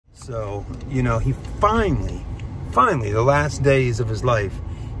So, you know, he finally, the last days of his life,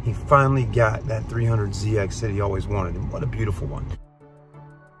 he finally got that 300ZX that he always wanted. And what a beautiful one.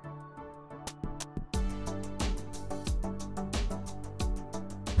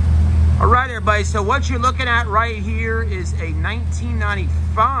 All right, everybody, so what you're looking at right here is a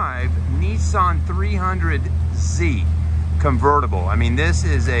 1995 Nissan 300Z convertible. I mean, this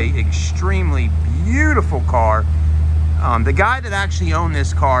is a extremely beautiful car. The guy that actually owned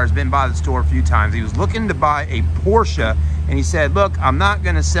this car has been by the store a few times. He was looking to buy a Porsche, and he said, look, I'm not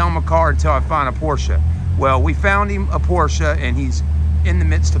gonna sell my car until I find a Porsche. Well, we found him a Porsche, and he's in the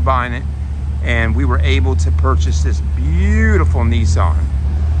midst of buying it, and we were able to purchase this beautiful Nissan.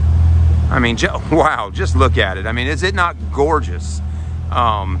 I mean, wow, just look at it. I mean, is it not gorgeous?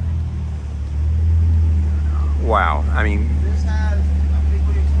 Wow, I mean. This has, I think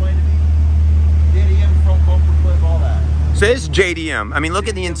what you explained to me, JDM front bumper clip, all that. So it's JDM. I mean, look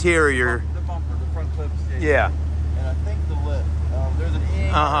at the interior. The bumper, the front clip is JDM. Yeah. And I think the lip. There's an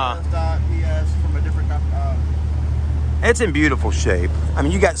ink, PS from a different company. It's in beautiful shape. I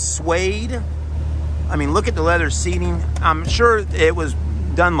mean, you got suede. I mean, look at the leather seating. I'm sure it was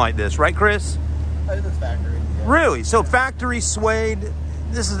done like this, right, Chris? It's factory. Yeah. Really? So factory suede.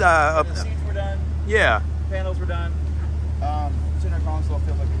 This is The seats were done. Yeah. Panels were done. Center console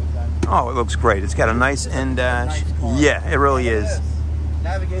feels like it was done. Oh, it looks great. It's got a nice end dash. Nice, yeah, it really Look at is. this.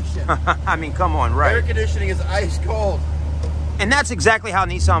 Navigation. I mean, come on, right? Air conditioning is ice cold. And that's exactly how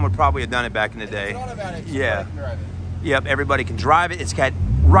Nissan would probably have done it back in the day. About it. Yeah. Can drive it. Yep, everybody can drive it. It's got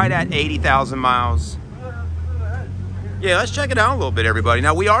right at 80,000 miles. Yeah, let's check it out a little bit, everybody.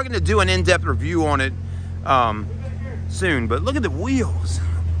 Now, we are going to do an in-depth review on it soon, but look at the wheels.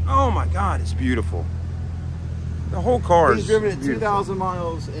 Oh, my God, it's beautiful. The whole car is He's driven it beautiful. 2,000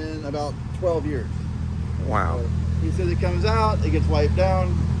 miles in about 12 years. Wow. So he says it comes out, it gets wiped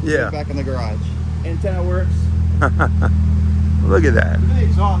down, Yeah. goes back in the garage. Antenna works. Look at that. Look at the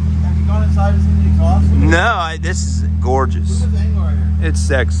exhaust. Have you gone inside to see the exhaust? No, this is gorgeous. Look at the angle right here. It's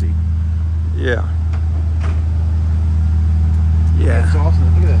sexy. Yeah. Yeah. It's awesome.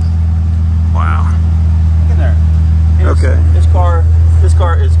 Look at this. Wow. Look in there. Okay. This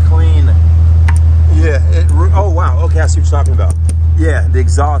car is clean. Yeah. Oh wow. Okay, I see what you're talking about. Yeah, the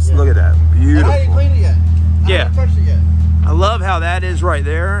exhaust. Yeah. Look at that. Beautiful. And I didn't clean it yet. I haven't touched it yet. I love how that is right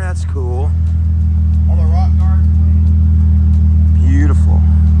there. That's cool. All the rock guards clean. Beautiful.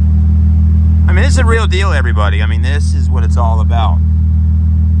 I mean, it's a real deal, everybody. I mean, this is what it's all about.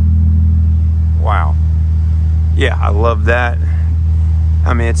 Wow. Yeah, I love that.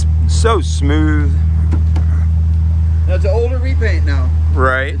 I mean, it's so smooth. Now, it's an older repaint now.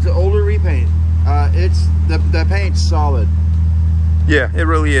 Right. It's an older repaint. It's the paint's solid. Yeah, it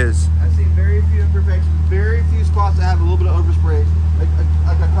really is. I've seen very few imperfections, very few spots that have a little bit of overspray, like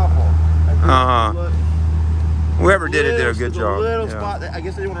a couple. Whoever did it did a good job. A little spot. I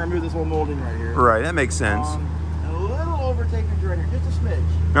guess they want to remove this whole molding right here. Right, that makes sense. A little overtaken right here, just a smidge.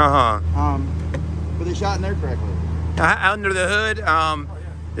 But they shot in there correctly. Under the hood,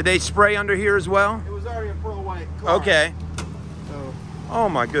 did they spray under here as well? It was already a pearl white car. Okay. So, oh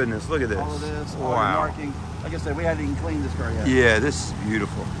my goodness, look at this. all of this, all the wow. marking. Like I said, we hadn't even cleaned this car yet. Yeah, this is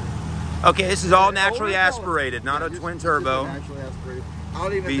beautiful. Okay, this is all naturally aspirated, not a twin turbo. Naturally aspirated. I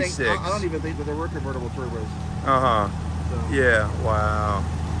don't even V6. think. I don't even think that there were convertible turbos. So, yeah. Wow.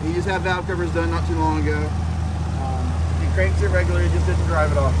 he just had valve covers done not too long ago. He cranks it regularly, just didn't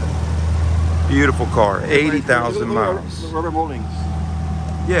drive it often. Beautiful car, 80,000 The miles. rubber moldings.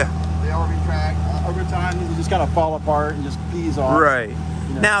 Yeah. They all retract. Over time, these just kind of fall apart and just peas off. Right.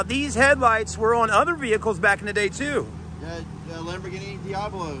 You know. Now, these headlights were on other vehicles back in the day, too. Lamborghini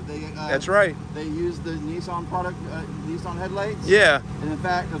Diablo. That's right. They used the Nissan product, Nissan headlights. Yeah. And in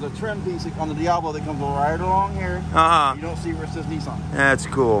fact, there's a trim piece on the Diablo that comes right along here. You don't see where it says Nissan. That's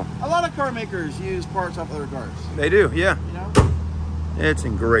cool. A lot of car makers use parts off other cars. They do, yeah. You know? It's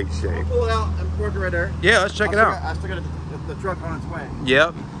in great shape. I'll pull it out and park it right there. Yeah, let's check it out. I still got the truck on its way.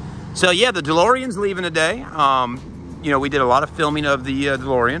 Yep. So yeah, the DeLorean's leaving today. You know, we did a lot of filming of the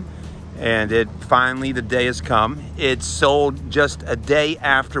DeLorean, and it finally, the day has come. It sold just a day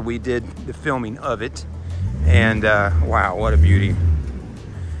after we did the filming of it, and wow, what a beauty.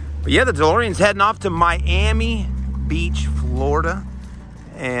 But yeah, the DeLorean's heading off to Miami Beach, Florida,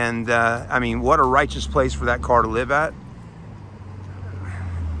 and I mean, what a righteous place for that car to live at.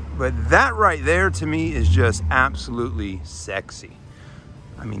 But that right there to me is just absolutely sexy.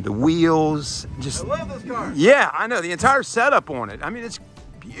 I mean, the wheels, just... I love this car. Yeah, I know, the entire setup on it. I mean, it's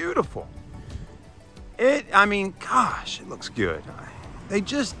beautiful. I mean, gosh, it looks good. They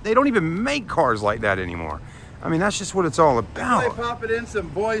don't even make cars like that anymore. I mean, that's just what it's all about. They pop it in some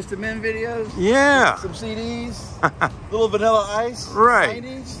Boys to Men videos. Yeah. Some CDs. Little Vanilla Ice. Right.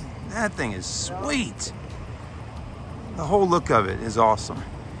 90s. That thing is sweet. The whole look of it is awesome.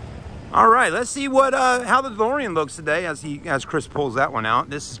 All right, let's see what how the DeLorean looks today as Chris pulls that one out.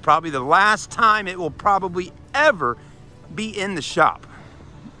 This is probably the last time it will probably ever be in the shop.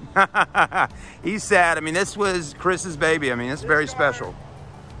 He's sad. I mean, this was Chris's baby. I mean, it's very special.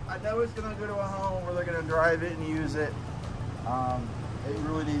 I know it's going to go to a home where they're going to drive it and use it. It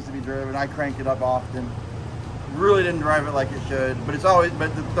really needs to be driven. I crank it up often. Really didn't drive it like it should, but it's always,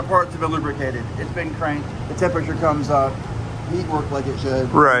 but the parts have been lubricated. It's been cranked. The temperature comes up. Heat work like it should.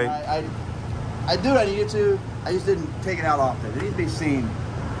 Right. I do what I needed to. I just didn't take it out often. It needs to be seen.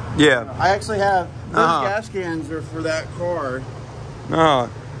 Yeah. I actually have those gas cans are for that car. Oh.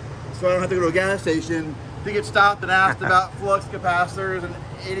 So I don't have to go to a gas station to get stopped and asked about flux capacitors and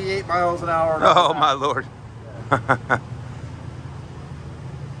 88 miles an hour. Oh my Lord.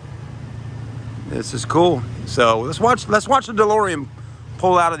 This is cool. So let's watch the DeLorean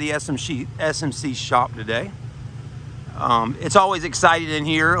pull out of the SMC shop today. It's always exciting in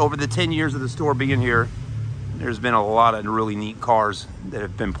here. Over the 10 years of the store being here, there's been a lot of really neat cars that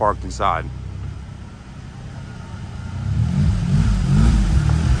have been parked inside.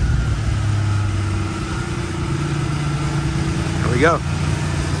 There we go.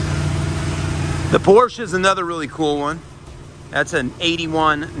 The Porsche is another really cool one. That's an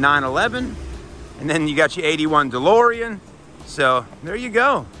 81 911. And then you got your 81 DeLorean. So there you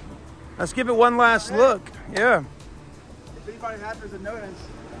go. Let's give it one last look. Yeah. If anybody happens to notice,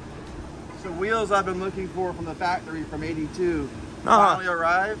 the wheels I've been looking for from the factory from 82 finally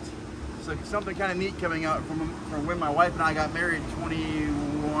arrived. So something kind of neat coming out from when my wife and I got married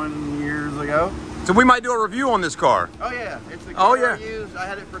 21 years ago. So we might do a review on this car. Oh yeah, it's the car I used. I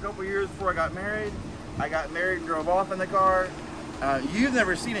had it for a couple years before I got married. I got married and drove off in the car. You've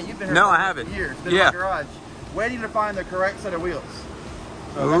never seen it. You've been here for I haven't. Years. It's been in my garage, waiting to find the correct set of wheels.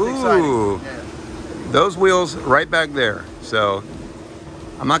 So that's exciting. Yeah. Those wheels right back there. So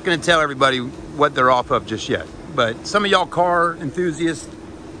I'm not going to tell everybody what they're off of just yet, but some of y'all car enthusiasts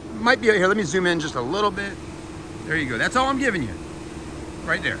might be out here. Let me zoom in just a little bit. There you go. That's all I'm giving you.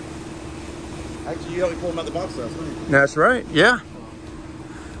 Right there. Actually, you helped me pull them out the box last night. That's right. Yeah.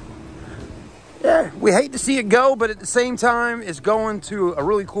 Yeah, we hate to see it go, but at the same time, it's going to a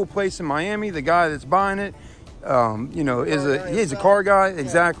really cool place in Miami. The guy that's buying it, you know, he's a car guy. Yeah.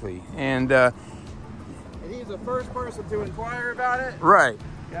 Exactly. And he's the first person to inquire about it. Right.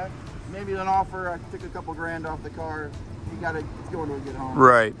 Yeah. Maybe an offer. I took a couple grand off the car. It's going to a good home.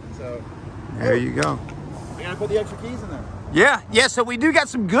 Right. So there you go. I gotta put the extra keys in there. Yeah. So we do got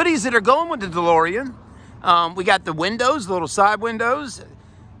some goodies that are going with the DeLorean. We got the windows, the little side windows.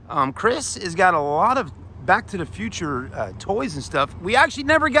 Chris has got a lot of Back to the Future toys and stuff. We actually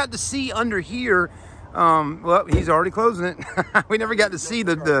never got to see under here. Well, he's already closing it. We never got to see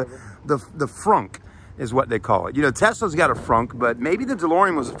the frunk is what they call it. You know, Tesla's got a frunk, but maybe the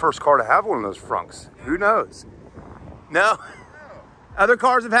DeLorean was the first car to have one of those frunks. Who knows? No? Other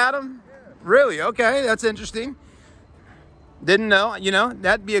cars have had them? Really? Okay, that's interesting. Didn't know. You know,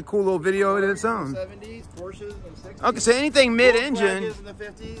 that'd be a cool little video in its own. 70s, Porsches, and 60s. Okay, so anything mid-engine. In the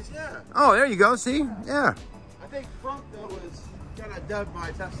 50s, yeah. Oh, there you go. See? Yeah. I think frunk, though, was kind of dubbed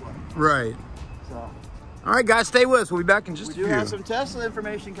by Tesla. Right. So. All right, guys, stay with us. We'll be back in just a few. We do have some Tesla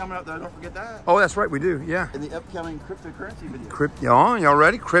information coming up, though. Don't forget that. Oh, that's right. We do. Yeah. In the upcoming cryptocurrency video. Y'all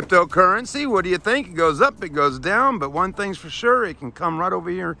ready? Cryptocurrency. What do you think? It goes up, it goes down. But one thing's for sure, it can come right over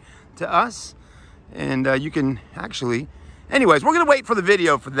here to us. And you can actually... Anyways, we're going to wait for the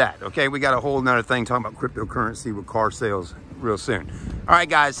video for that, okay? We got a whole nother thing talking about cryptocurrency with car sales real soon. All right,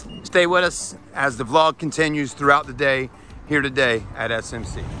 guys, stay with us as the vlog continues throughout the day here today at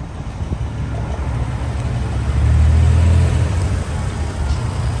SMC.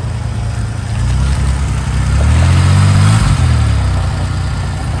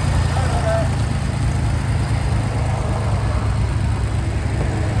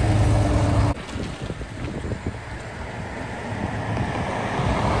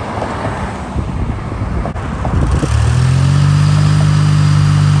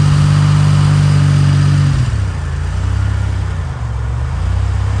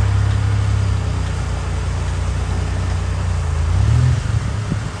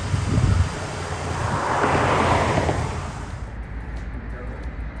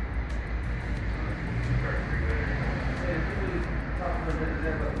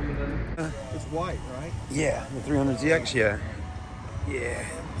 It's white, right? Yeah, the 300ZX, yeah. Yeah,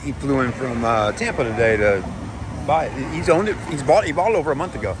 he flew in from Tampa today to buy it. He's owned it. He bought it over a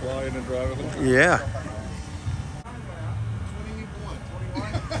month ago. Flying and driving it. Yeah.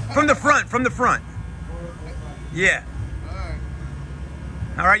 From the front, from the front. Yeah.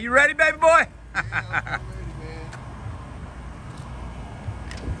 All right, you ready, baby boy? Yeah, I'm ready, man.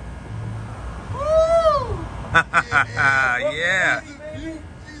 Woo! Yeah. She's a beaut.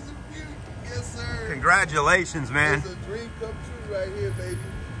 Yes, sir. Congratulations, man. It's a dream come true right here, baby.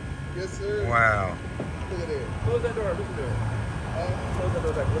 Yes, sir. Wow. Look at that. Close that door. Listen to it. Close that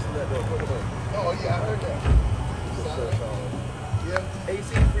door back. Listen to that door. Close the door. Oh, yeah, I heard that. Yeah.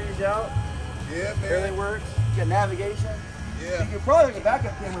 AC freeze out. Yeah, man. Everything works. You got navigation. Yeah. You could probably get a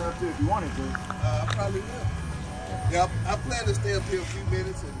backup camera up too if you wanted to. I probably will. Yeah, I plan to stay up here a few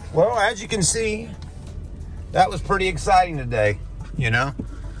minutes. And Well, as you can see, that was pretty exciting today, you know?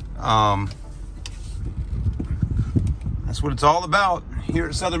 That's what it's all about here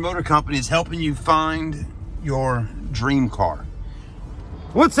at Southern Motor Company, is helping you find your dream car.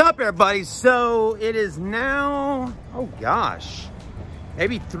 What's up, everybody? So it is now, oh gosh,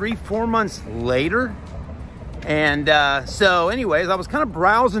 maybe 3-4 months later. And so anyways, I was kind of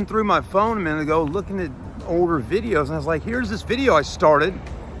browsing through my phone a minute ago, looking at older videos, and I was like, here's this video I started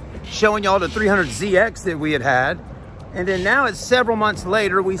showing y'all the 300ZX that we had. And then now it's several months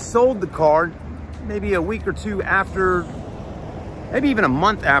later, we sold the car, maybe a week or two after, maybe even a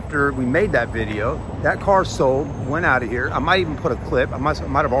month after we made that video. That car sold, went out of here. I might even put a clip, I might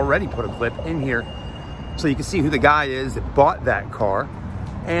have already put a clip in here so you can see who the guy is that bought that car.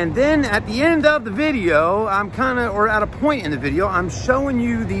 And then at the end of the video, or at a point in the video, I'm showing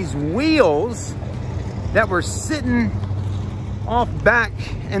you these wheels that were sitting off back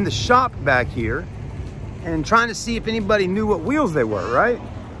in the shop back here and trying to see if anybody knew what wheels they were, right?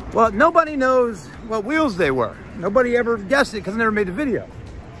 Well, nobody knows what wheels they were. Nobody ever guessed it because I never made the video.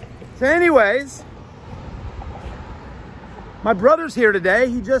 So anyways, my brother's here today.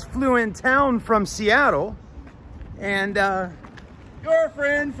 He just flew in town from Seattle, and Your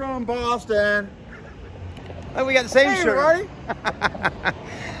friend from Boston. oh, we got the same shirt. Right?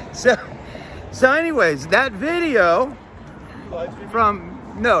 So anyways, that video from,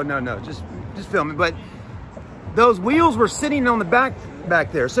 no, just film it. But those wheels were sitting on the back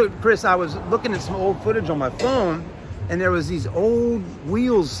there. So Chris, I was looking at some old footage on my phone, and there was these old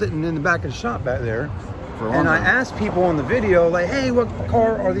wheels sitting in the back of the shop back there. And I asked people on the video, like, hey, what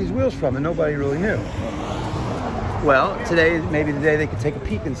car are these wheels from? And nobody really knew. Well, today maybe the day they could take a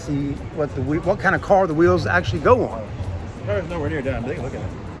peek and see what kind of car the wheels actually go on. The car's nowhere near done. Take a look at it.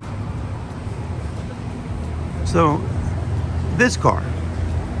 So this car,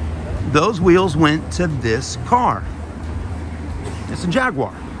 those wheels went to this car. It's a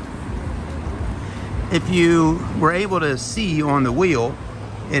Jaguar. If you were able to see on the wheel,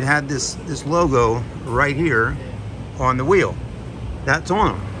 it had this logo right here on the wheel. That's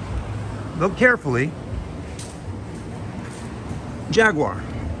on them. Look carefully. Jaguar.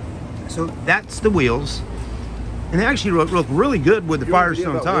 So that's the wheels. And they actually look really good with the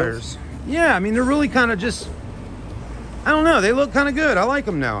Firestone tires. Yeah, I mean, they're really kind of just, I don't know, they look kind of good. I like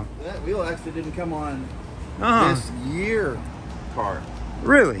them now. That wheel actually didn't come on Uh-huh. this year car.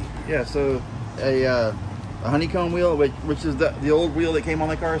 Really? Yeah, so a honeycomb wheel, which is the old wheel that came on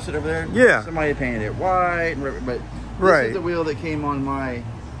the car sit over there. Yeah. Somebody painted it white, but this is the wheel that came on my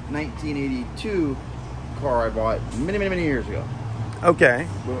 1982 car I bought many years ago. Okay.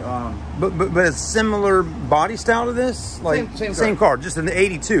 But, But a similar body style to this? Like same car, just in the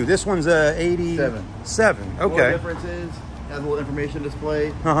 82. This one's a 87. Okay. The difference is it has a little information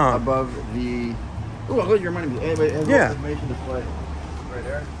display above the. Oh, I'll go to your money. It has a little information display right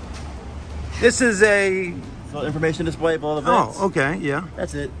there. This is a little information display below the vents. Oh, okay, yeah.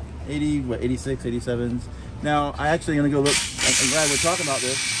 That's it. 86, 87s. Now I actually gonna go look. I'm glad we're talking about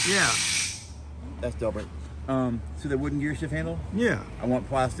this. Yeah. That's Delbert. See the wooden gear shift handle? Yeah. I want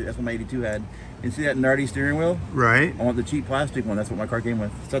plastic. That's what my 82 had. And see that Nardi steering wheel? Right. I want the cheap plastic one. That's what my car came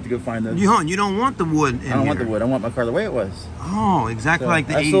with. So I have to go find those. You don't want the wood in I don't want the wood. I want my car the way it was. Oh, exactly like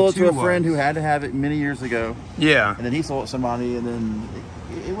the 82 I sold it to a friend who had to have it many years ago. Yeah. And then he sold it to somebody, and then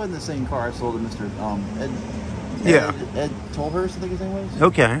it wasn't the same car I sold to Mr. Ed Tolhurst, I think his name was.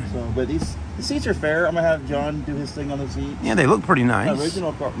 Okay. So, but the seats are fair. I'm gonna have John do his thing on the seat. Yeah, they look pretty nice. My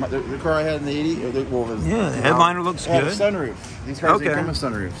original car, the car I had in the 80, the headliner looks good. Had a sunroof. These cars didn't come with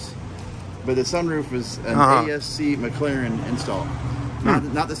sunroofs, but the sunroof was an ASC McLaren install.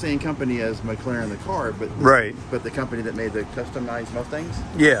 Not the same company as McLaren the car, but but the company that made the customized Mustangs.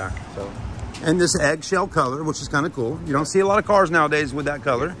 Yeah. So. And this eggshell color, which is kind of cool. You don't see a lot of cars nowadays with that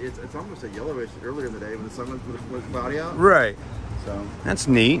color. It's almost a yellowish earlier in the day when the sun was body out. Right. So that's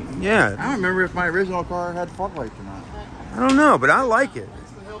neat. Yeah. I don't remember if my original car had fog lights or not. I don't know, but I like it.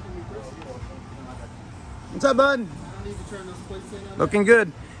 What's up, bud? Looking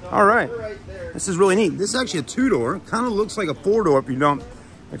good. All right. Right there. This is really neat. This is actually a 2-door. Kind of looks like a 4-door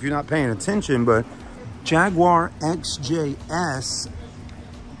if you're not paying attention, but Jaguar XJS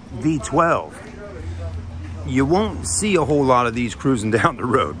V12. You won't see a whole lot of these cruising down the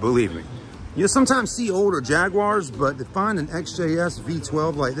road, believe me. You'll sometimes see older Jaguars, but to find an XJS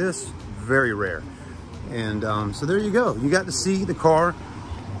V12 like this, very rare. And so there you go. You got to see the car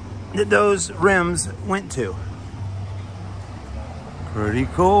that those rims went to. Pretty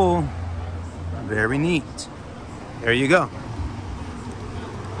cool. Very neat. There you go.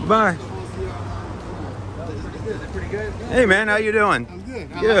 Bye. Pretty good. Hey man, how you doing? I'm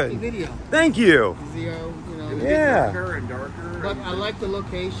good. I Good. like the video. Thank you. Yeah. Darker and darker. But I like the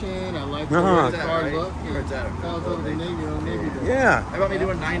location. I like the Uh-huh. way the car Right. look. Where's that? Falls over the navy, navy. Yeah. How about me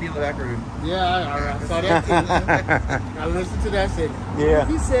doing 90 in the back room? Yeah, I saw that too. I listened to that. I said, Yeah.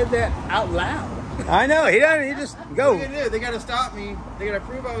 he said that out loud. I know. He doesn't. He just go. What are they gonna do? They gotta stop me. They gotta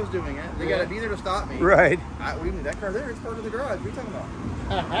prove I was doing it. They gotta be there to stop me. Right. That car there is part of the garage. What are you talking about?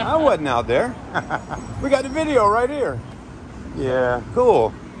 I wasn't out there. We got the video right here. Yeah.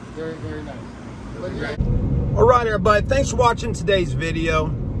 Cool. Very, very nice. But yeah. All right, everybody. Thanks for watching today's video.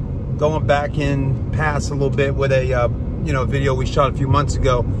 Going back in past a little bit with a video we shot a few months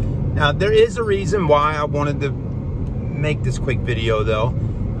ago. Now there is a reason why I wanted to make this quick video, though.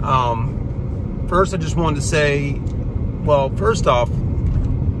 First, I just wanted to say, well, first off,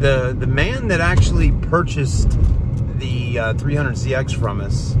 the man that actually purchased the 300ZX from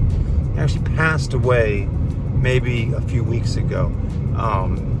us actually passed away maybe a few weeks ago.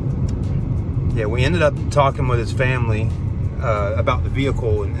 Yeah, we ended up talking with his family about the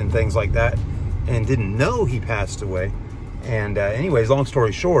vehicle and things like that, and didn't know he passed away. And anyways, long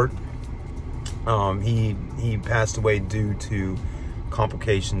story short, he passed away due to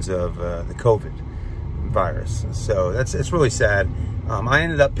complications of the COVID virus. So it's really sad. I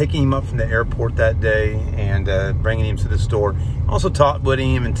ended up picking him up from the airport that day and bringing him to the store. Also talked with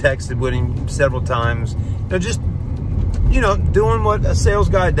him and texted with him several times. Just doing what a sales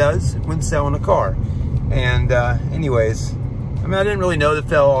guy does when selling a car. And anyways, I mean, I didn't really know the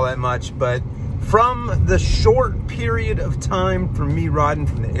fellow all that much, but from the short period of time from me riding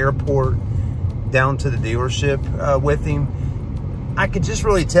from the airport down to the dealership with him, I could just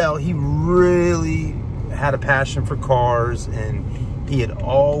really tell he really had a passion for cars, and he had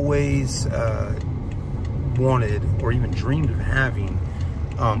always wanted or even dreamed of having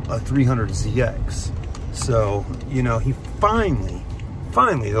a 300ZX. So, he finally,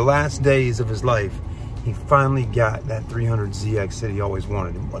 the last days of his life, he finally got that 300ZX that he always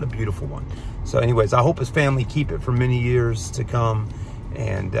wanted. And what a beautiful one. So anyways, I hope his family keep it for many years to come.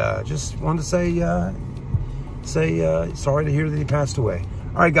 And just wanted to say sorry to hear that he passed away.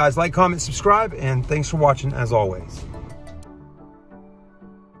 All right, guys, like, comment, subscribe, and thanks for watching as always.